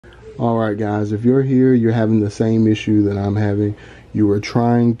Alright guys, if you're here, you're having the same issue that I'm having. You were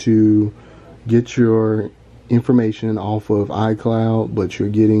trying to get your information off of iCloud, but you're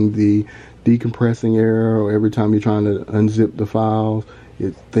getting the decompressing error, or every time you're trying to unzip the files,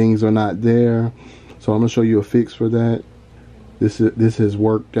 things are not there. So I'm going to show you a fix for that. This has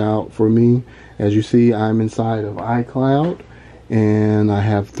worked out for me. As you see, I'm inside of iCloud and I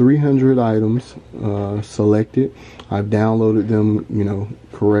have 300 items selected. I've downloaded them,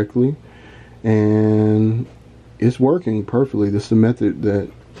 correctly, and it's working perfectly. This is the method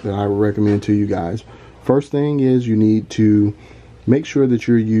that I recommend to you guys. First thing is, you need to make sure that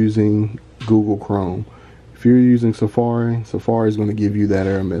you're using Google Chrome. If you're using Safari, Safari is going to give you that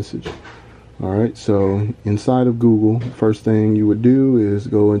error message. Alright, so inside of Google, first thing you would do is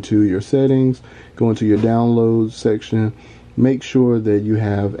go into your settings, go into your downloads section. Make sure that you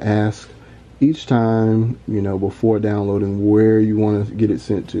have ask each time, before downloading, where you want to get it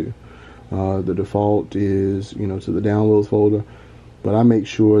sent to. The default is, to the downloads folder, but I make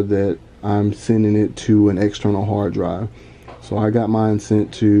sure that I'm sending it to an external hard drive. So I got mine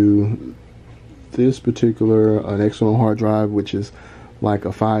sent to this particular, an external hard drive, which is like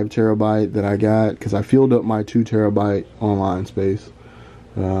a 5 terabyte that I got, because I filled up my 2 terabyte online space.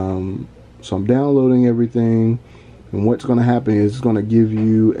 So I'm downloading everything, and what's going to happen is it's going to give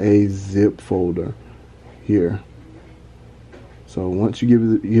you a zip folder here. So once it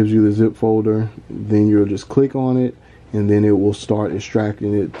gives you the zip folder, then you'll just click on it, and then it will start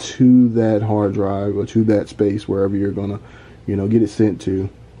extracting it to that hard drive or to that space, wherever you're going to get it sent to.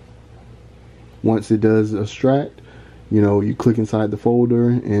 Once it does extract, you click inside the folder,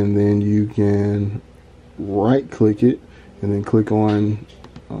 and then you can right click it and then click on,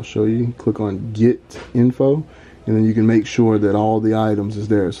 I'll show you, click on get info, and then you can make sure that all the items is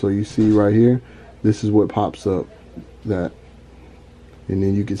there. So you see right here, this is what pops up, and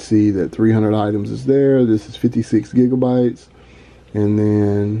then you can see that 300 items is there. This is 56 gigabytes. And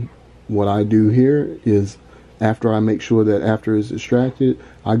then what I do here is, after I make sure that after it's extracted,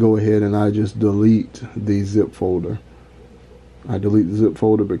 I go ahead and I just delete the zip folder. I delete the zip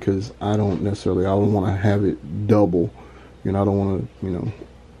folder because I don't want to have it double. I don't want to,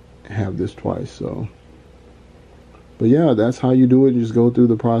 have this twice. So, but yeah, that's how you do it. You just go through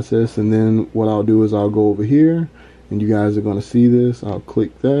the process, and then what I'll do is I'll go over here, and you guys are going to see this. I'll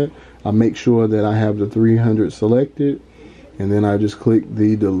click that. I'll make sure that I have the 300 selected, and then I just click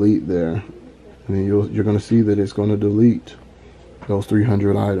the delete there, and then you're going to see that it's going to delete those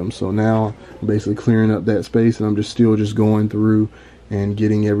 300 items. So now I'm basically clearing up that space, and I'm still going through and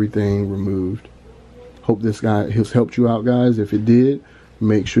getting everything removed. Hope this guy has helped you out, guys. If it did,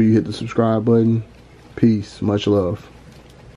 make sure you hit the subscribe button. Peace, much love.